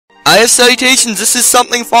I have salutations. This is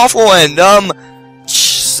something Fawful, and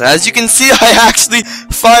as you can see, I actually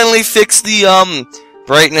finally fixed the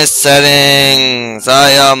brightness settings.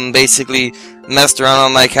 I basically messed around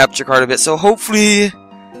on my capture card a bit, so hopefully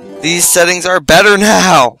these settings are better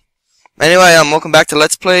now. Anyway, welcome back to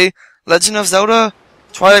Let's Play Legend of Zelda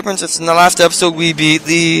Twilight Princess. In the last episode, we beat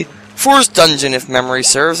the forest dungeon, if memory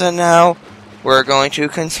serves, and now we're going to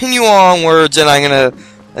continue onwards, and I'm gonna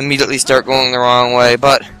immediately start going the wrong way,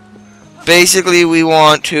 but basically we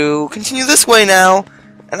want to continue this way now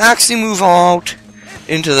and actually move out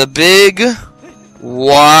into the big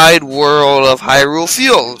wide world of Hyrule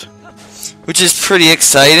Field, which is pretty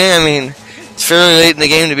exciting. I mean, it's fairly late in the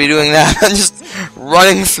game to be doing that. I'm just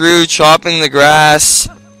running through, chopping the grass.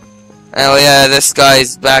 Oh yeah, this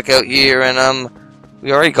guy's back out here, and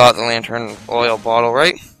we already got the lantern oil bottle,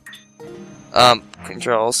 right?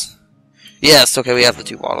 Controls. Yes, okay, we have the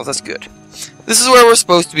 2 bottles, that's good. This is where we're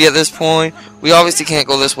supposed to be at this point. We obviously can't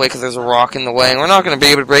go this way because there's a rock in the way, and we're not going to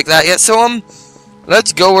be able to break that yet, so,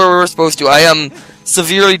 let's go where we're supposed to. I,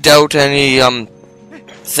 severely doubt any,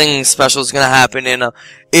 thing special is going to happen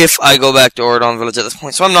if I go back to Oradon Village at this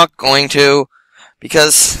point, so I'm not going to,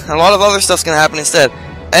 because a lot of other stuff's going to happen instead.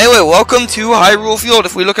 Anyway, welcome to Hyrule Field.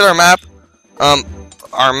 If we look at our map,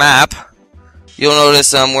 you'll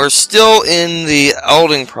notice, we're still in the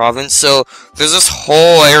Elding province, so there's this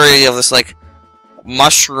whole area of this, like,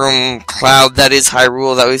 mushroom cloud that is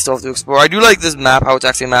Hyrule that we still have to explore. I do like this map, how it's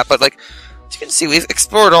actually a map, but, like, as you can see, we've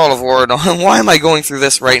explored all of Oradon. Why am I going through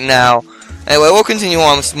this right now? Anyway, we'll continue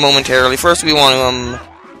on momentarily. First, we want to,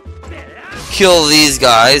 kill these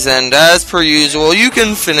guys, and as per usual, you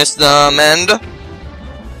can finish them, and...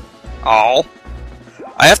 oh.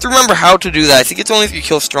 I have to remember how to do that. I think it's only if you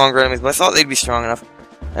kill stronger enemies, but I thought they'd be strong enough.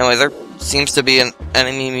 Anyway, there seems to be an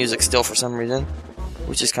enemy music still for some reason,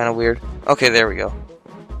 which is kind of weird. Okay, there we go.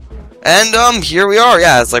 And, here we are.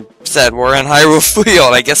 Yeah, as I said, we're in Hyrule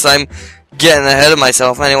Field. I guess I'm getting ahead of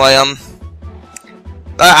myself. Anyway,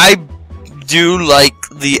 I do like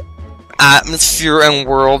the atmosphere and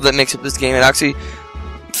world that makes up this game. It actually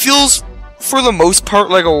feels, for the most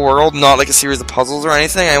part, like a world, not like a series of puzzles or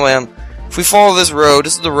anything. Anyway, if we follow this road,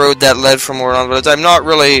 this is the road that led from Oradon Village. I'm not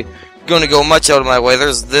really going to go much out of my way.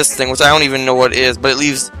 There's this thing, which I don't even know what it is, but it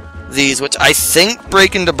leaves these, which I think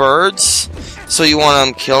break into birds. So you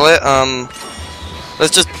want to kill it.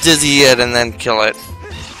 Let's just dizzy it and then kill it.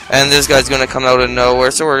 And this guy's going to come out of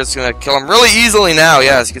nowhere, so we're just going to kill him really easily now.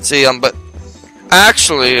 Yeah, as you can see, but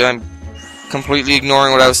actually, I'm completely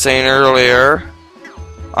ignoring what I was saying earlier.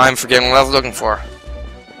 I'm forgetting what I was looking for.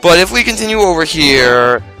 But if we continue over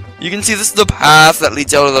here, you can see this is the path that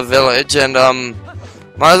leads out of the village, and,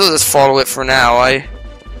 might as well just follow it for now. I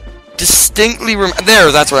distinctly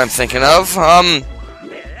there, that's what I'm thinking of.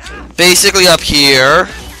 Basically up here,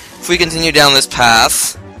 if we continue down this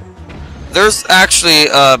path, there's actually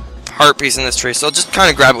a heart piece in this tree, so just kind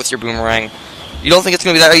of grab it with your boomerang. You don't think it's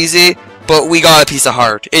going to be that easy, but we got a piece of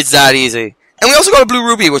heart. It's that easy. And we also got a blue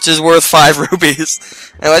ruby, which is worth 5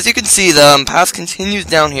 rubies. Now, as you can see, the path continues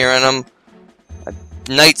down here, and,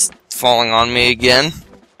 night's falling on me again.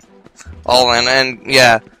 All in, and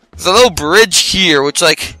yeah, there's a little bridge here, which,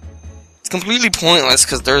 like, it's completely pointless,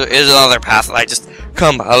 because there is another path that I just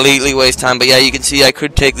completely waste time. But yeah, you can see I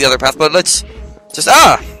could take the other path, but let's just,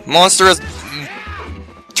 monstrous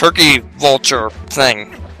turkey vulture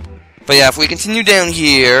thing. But yeah, if we continue down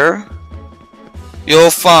here,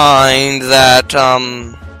 you'll find that,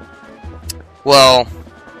 well,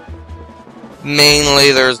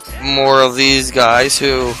 mainly there's more of these guys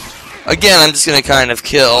who, again, I'm just going to kind of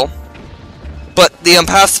kill. But the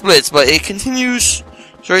path splits, but it continues.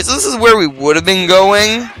 Sorry, so this is where we would have been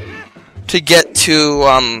going to get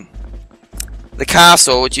to the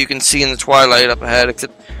castle, which you can see in the Twilight up ahead,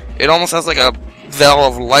 except it almost has like a veil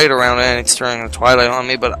of light around it, and it's turning the Twilight on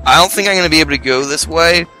me, but I don't think I'm going to be able to go this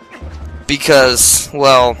way, because,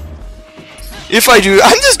 well, if I do,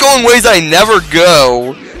 I'm just going ways I never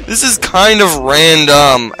go. This is kind of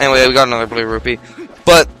random. Anyway, we got another blue rupee.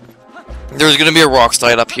 But there's going to be a rock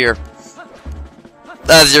slide up here.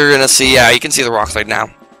 As you're going to see, yeah, you can see the rock slide now.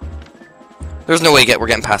 There's no way we're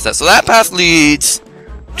getting past that. So that path leads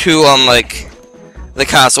to, like, the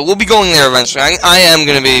castle. We'll be going there eventually. I am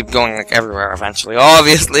going to be going, like, everywhere eventually,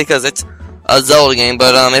 obviously, because it's a Zelda game.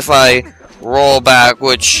 But if I roll back,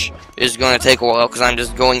 which is going to take a while, because I'm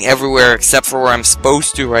just going everywhere except for where I'm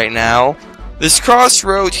supposed to right now. This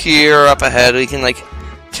crossroad here up ahead, we can, like,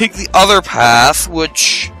 take the other path,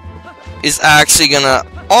 which is actually gonna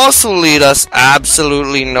also lead us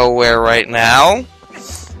absolutely nowhere right now.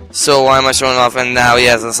 So why am I showing off? And now,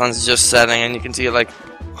 yes, the sun's just setting, and you can see it, like,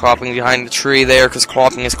 clopping behind the tree there, because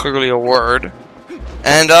clopping is clearly a word.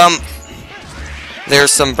 And,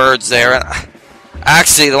 there's some birds there.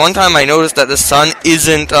 Actually, the one time I noticed that the sun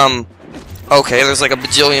isn't, okay, there's like a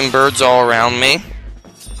bajillion birds all around me.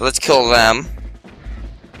 So let's kill them.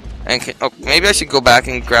 And, oh, maybe I should go back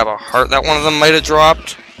and grab a heart that one of them might have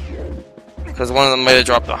dropped. Because one of them might have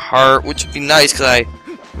dropped a heart, which would be nice, because I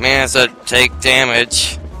managed to take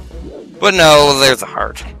damage. But no, there's a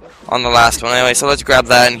heart on the last one. Anyway, so let's grab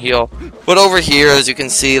that and heal. But over here, as you can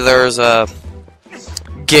see, there's a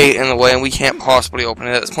gate in the way, and we can't possibly open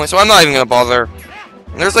it at this point, so I'm not even going to bother.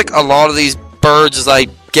 And there's like a lot of these birds as I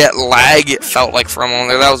get lag, it felt like, from on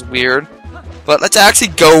there. That was weird. But let's actually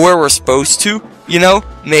go where we're supposed to, you know?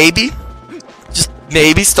 Maybe. Just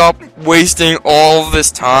maybe stop wasting all of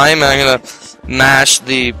this time, and I'm going to mash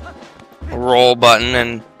the roll button,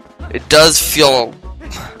 and it does feel...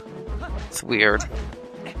 it's weird.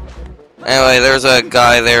 Anyway, there's a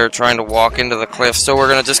guy there trying to walk into the cliff, so we're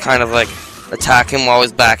going to just kind of like attack him while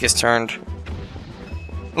his back is turned.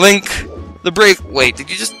 Link, the brave... wait, did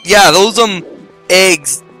you just... yeah, those,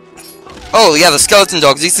 eggs... oh, yeah, the skeleton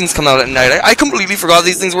dogs, these things come out at night. I completely forgot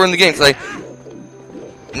these things were in the game, because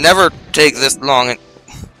I never take this long.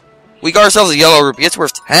 We got ourselves a yellow rupee. It's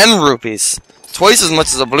worth 10 rupees. Twice as much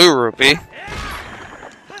as a blue rupee.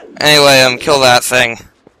 Anyway, kill that thing.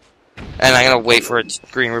 And I'm gonna wait for a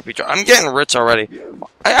green rupee drop. I'm getting rich already.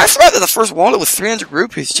 I forgot that the first wallet was 300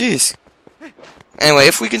 rupees, jeez. Anyway,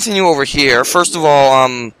 if we continue over here, first of all,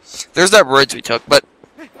 there's that bridge we took, but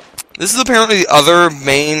this is apparently the other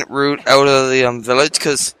main route out of the, village,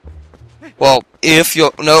 because, well, if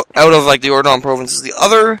you'll know, out of, like, the Ordon province is the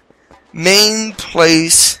other main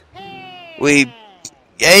place we,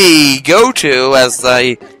 go to, as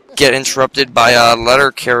I get interrupted by a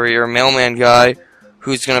letter carrier, mailman guy,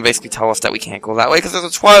 who's gonna basically tell us that we can't go that way, because there's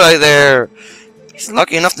a Twilight there. He's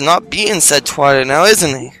lucky enough to not be in said Twilight now,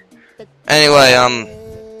 isn't he? Anyway,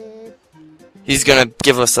 he's gonna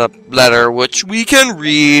give us a letter, which we can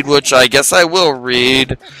read, which I guess I will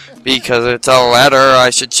read, because it's a letter, I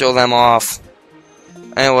should show them off.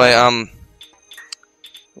 Anyway,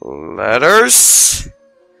 letters?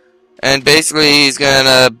 And basically, he's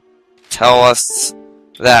gonna tell us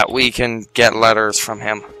that we can get letters from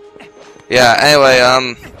him. Yeah,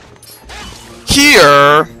 anyway,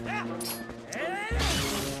 here,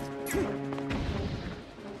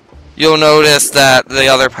 you'll notice that the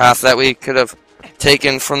other path that we could have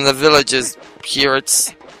taken from the villages here,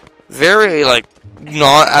 it's very, like,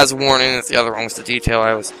 not as worn in as the other one was the detail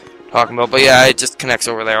I was talking about. But yeah, it just connects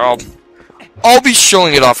over there. I'll be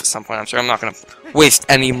showing it off at some point. I'm sure I'm not going to waste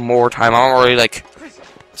any more time. I'm already, like,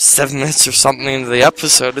 7 minutes or something into the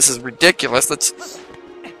episode. This is ridiculous. Let's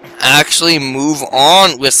actually move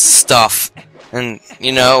on with stuff and,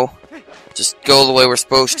 you know, just go the way we're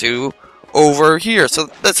supposed to over here. So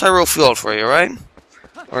that's Hyrule Field for you, right?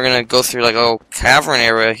 We're gonna go through like a cavern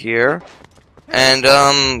area here and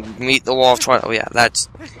meet the wall of Twilight. Oh yeah, that's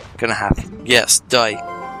gonna happen. Yes, die.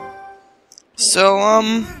 So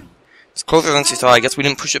it's closer than she thought. I guess we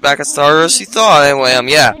didn't push it back as far as she thought. Anyway,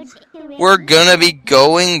 yeah, we're gonna be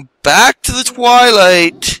going back to the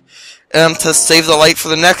Twilight to save the light for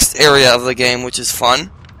the next area of the game, which is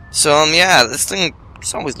fun. So, yeah, this thing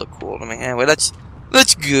just always look cool to me. Anyway, let's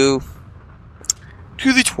go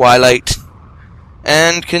to the Twilight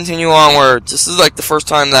and continue onward. This is like the first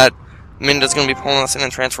time that Minda's gonna be pulling us in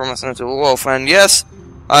and transforming us into a wolf, and yes,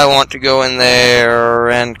 I want to go in there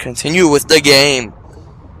and continue with the game,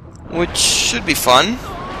 which should be fun.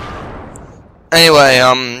 Anyway,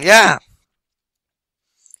 yeah.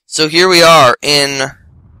 So here we are in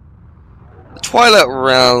the Twilight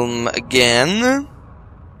Realm again.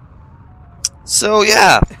 So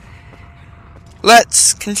yeah,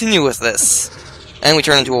 let's continue with this. And we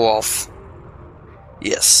turn into a wolf.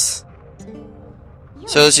 Yes.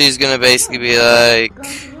 So she's gonna basically be like...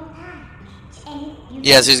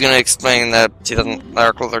 yeah, she's gonna explain that she doesn't... that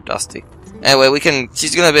her clothes are dusty. Anyway,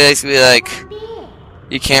 she's gonna basically be like...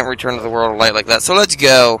 you can't return to the world of light like that. So let's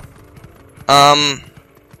go.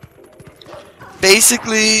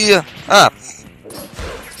 Basically...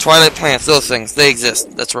 Twilight plants, those things, they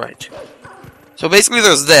exist. That's right. So basically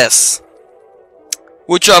there's this.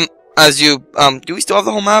 Which, as you, do we still have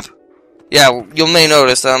the whole map? Yeah, you may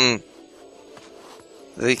notice, you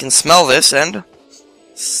can smell this and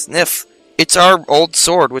sniff. It's our old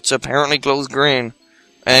sword, which apparently glows green.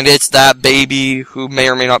 And it's that baby who may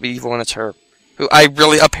or may not be evil, and it's her. Who I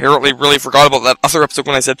apparently really forgot about that other episode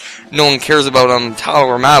when I said no one cares about, Talo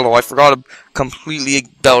or Malo. I forgot completely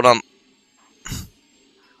about,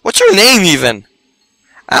 what's her name, even?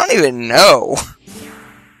 I don't even know.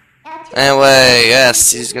 Anyway,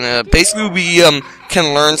 yes, he's gonna basically we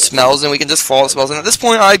can learn smells and we can just follow the smells. And at this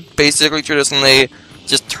point, I basically traditionally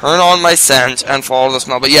just turn on my scent and follow the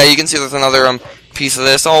smell. But yeah, you can see there's another piece of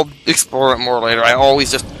this. I'll explore it more later. I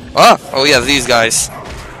always just oh yeah, these guys.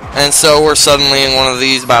 And so we're suddenly in one of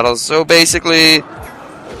these battles. So basically,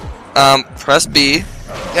 press B,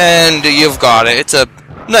 and you've got it. It's a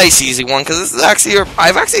nice, easy one because this is actually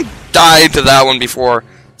I've actually died to that one before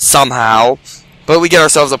somehow. But we get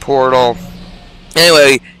ourselves a portal.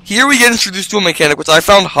 Anyway, here we get introduced to a mechanic which I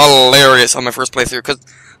found hilarious on my first playthrough because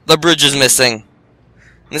the bridge is missing.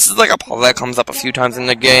 And this is like a puzzle that comes up a few times in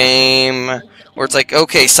the game where it's like,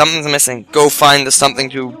 okay, something's missing. Go find the something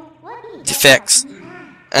to fix.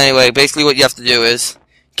 Anyway, basically what you have to do is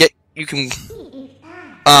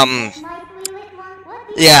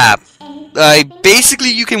basically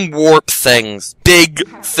you can warp things, big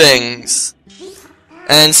things.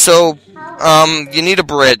 And so you need a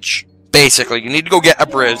bridge. Basically, you need to go get a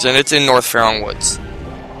bridge, and it's in North Faron Woods.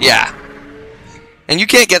 Yeah. And you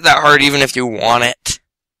can't get that hard even if you want it.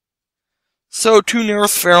 So, to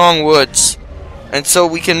North Faron Woods. And so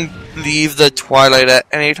we can leave the Twilight at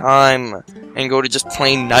any time and go to just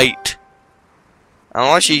plain night. I don't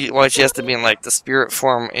know why she has to be in, like, the spirit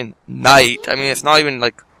form in night. I mean, it's not even,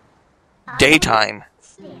 like, daytime.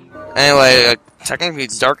 Anyway, technically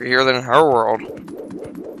it's darker here than in her world.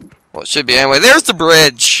 Well, it should be. Anyway, there's the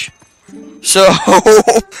bridge. So,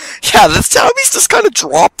 yeah, this Tabby's just kind of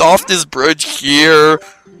dropped off this bridge here.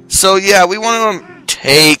 So, yeah, we want to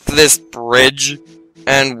take this bridge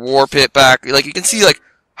and warp it back. Like, you can see, like,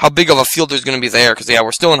 how big of a field there's going to be there. Because, yeah,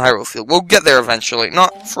 we're still in Hyrule Field. We'll get there eventually.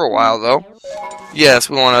 Not for a while, though. Yes,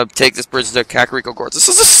 we want to take this bridge to Kakariko Gorge. This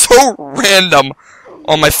is just so random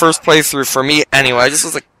on my first playthrough for me anyway. I just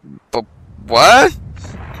was like, but what?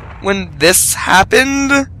 When this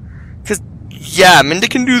happened? Because, yeah, Minda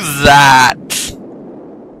can do that.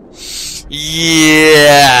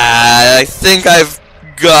 Yeah, I think I've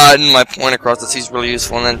gotten my point across that she's really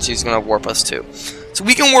useful, and then she's going to warp us too. So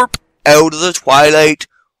we can warp out of the Twilight,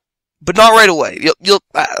 but not right away.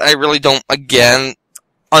 I really don't, again,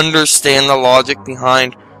 understand the logic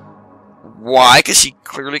behind why, because she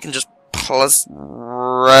clearly can just pull us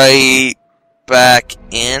right back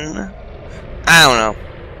in. I don't know.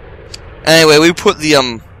 Anyway, we put the,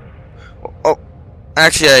 oh,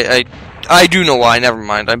 actually, I do know why, never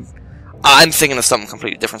mind. I'm thinking of something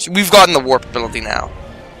completely different. We've gotten the warp ability now.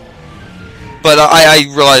 But I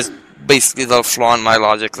realized basically the flaw in my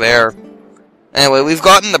logic there. Anyway, we've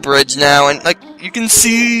gotten the bridge now, and, like, you can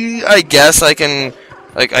see, I guess I can,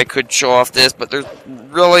 like, I could show off this, but there's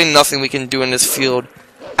really nothing we can do in this field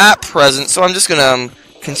at present, so I'm just gonna,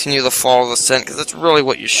 continue to follow the scent, because that's really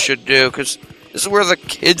what you should do, because this is where the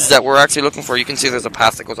kids that we're actually looking for, you can see there's a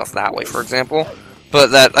path that goes off that way, for example,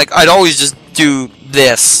 but that, like, I'd always just do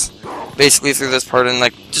this, basically through this part, and,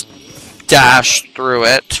 like, just dash through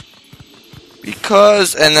it,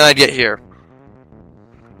 because, and then I'd get here,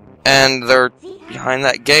 and they're behind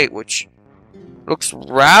that gate, which looks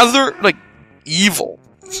rather, like, evil.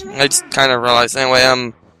 I just kind of realized,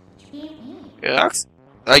 anyway, yeah,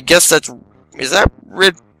 I guess that's, is that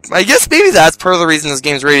red? I guess maybe that's part of the reason this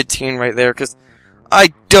game's rated teen right there, because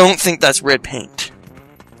I don't think that's red paint.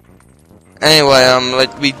 Anyway,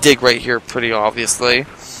 like, we dig right here pretty obviously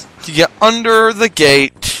to get under the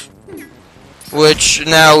gate, which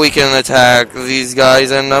now we can attack these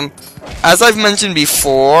guys, and, as I've mentioned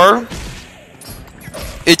before,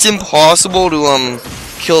 it's impossible to,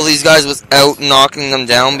 kill these guys without knocking them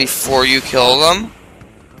down before you kill them,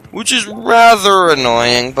 which is rather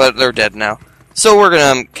annoying, but they're dead now. So we're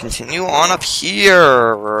gonna continue on up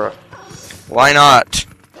here. Why not?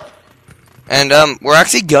 And, we're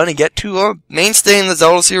actually gonna get to a mainstay in the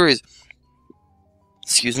Zelda series.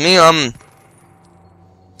 Excuse me,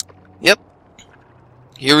 yep.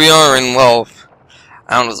 Here we are, and, well,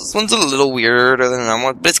 I don't know, this one's a little weirder than that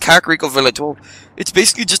one, but it's Kakariko Village. Well, it's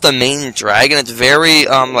basically just a main dragon. It's very,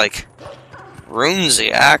 like,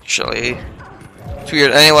 runesy, actually. It's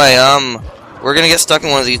weird. Anyway, we're gonna get stuck in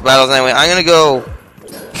one of these battles anyway. I'm gonna go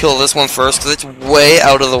kill this one first, because it's way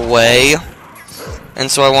out of the way.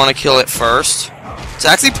 And so I want to kill it first. It's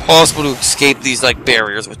actually possible to escape these, like,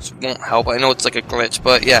 barriers, which won't help. I know it's like a glitch,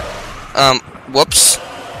 but yeah. Whoops.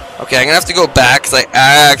 Okay, I'm gonna have to go back, because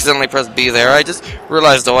I accidentally pressed B there. I just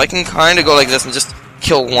realized, though, I can kind of go like this and just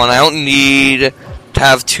kill one. I don't need to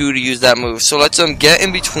have two to use that move. So let's, get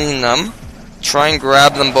in between them. Try and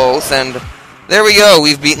grab them both, and there we go.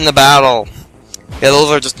 We've beaten the battle. Yeah, those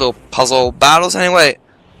are just little puzzle battles anyway.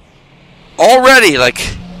 Already, like,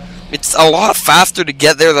 it's a lot faster to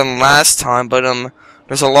get there than last time, but,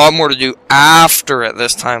 there's a lot more to do after it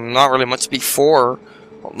this time. Not really much before.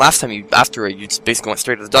 Well, last time after it, you just basically went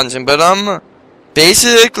straight to the dungeon. But,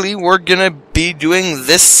 basically, we're gonna be doing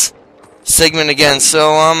this segment again.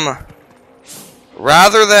 So,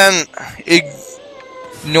 rather than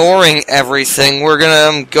ignoring everything, we're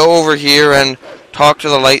gonna go over here and talk to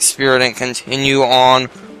the light spirit and continue on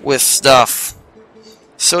with stuff.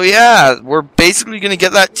 So yeah, we're basically gonna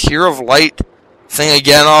get that tier of light thing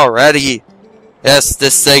again already. Yes,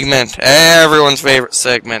 this segment, everyone's favorite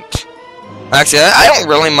segment. Actually, I don't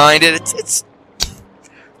really mind it. It's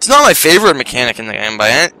not my favorite mechanic in the game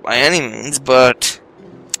by any means, but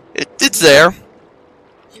it's there.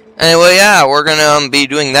 Anyway, yeah, we're gonna be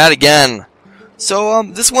doing that again. So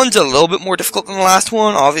this one's a little bit more difficult than the last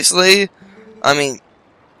one, obviously. I mean,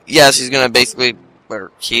 yes, he's gonna basically,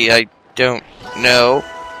 or he, I don't know.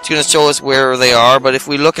 It's gonna show us where they are, but if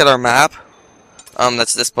we look at our map,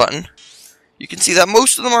 that's this button, you can see that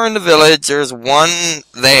most of them are in the village. There's one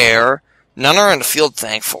there. None are in the field,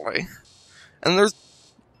 thankfully. And there's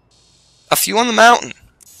a few on the mountain.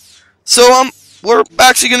 So, we're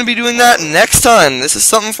actually gonna be doing that next time. This is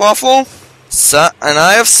Something Fawful, and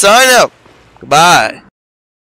I have sign out. Goodbye.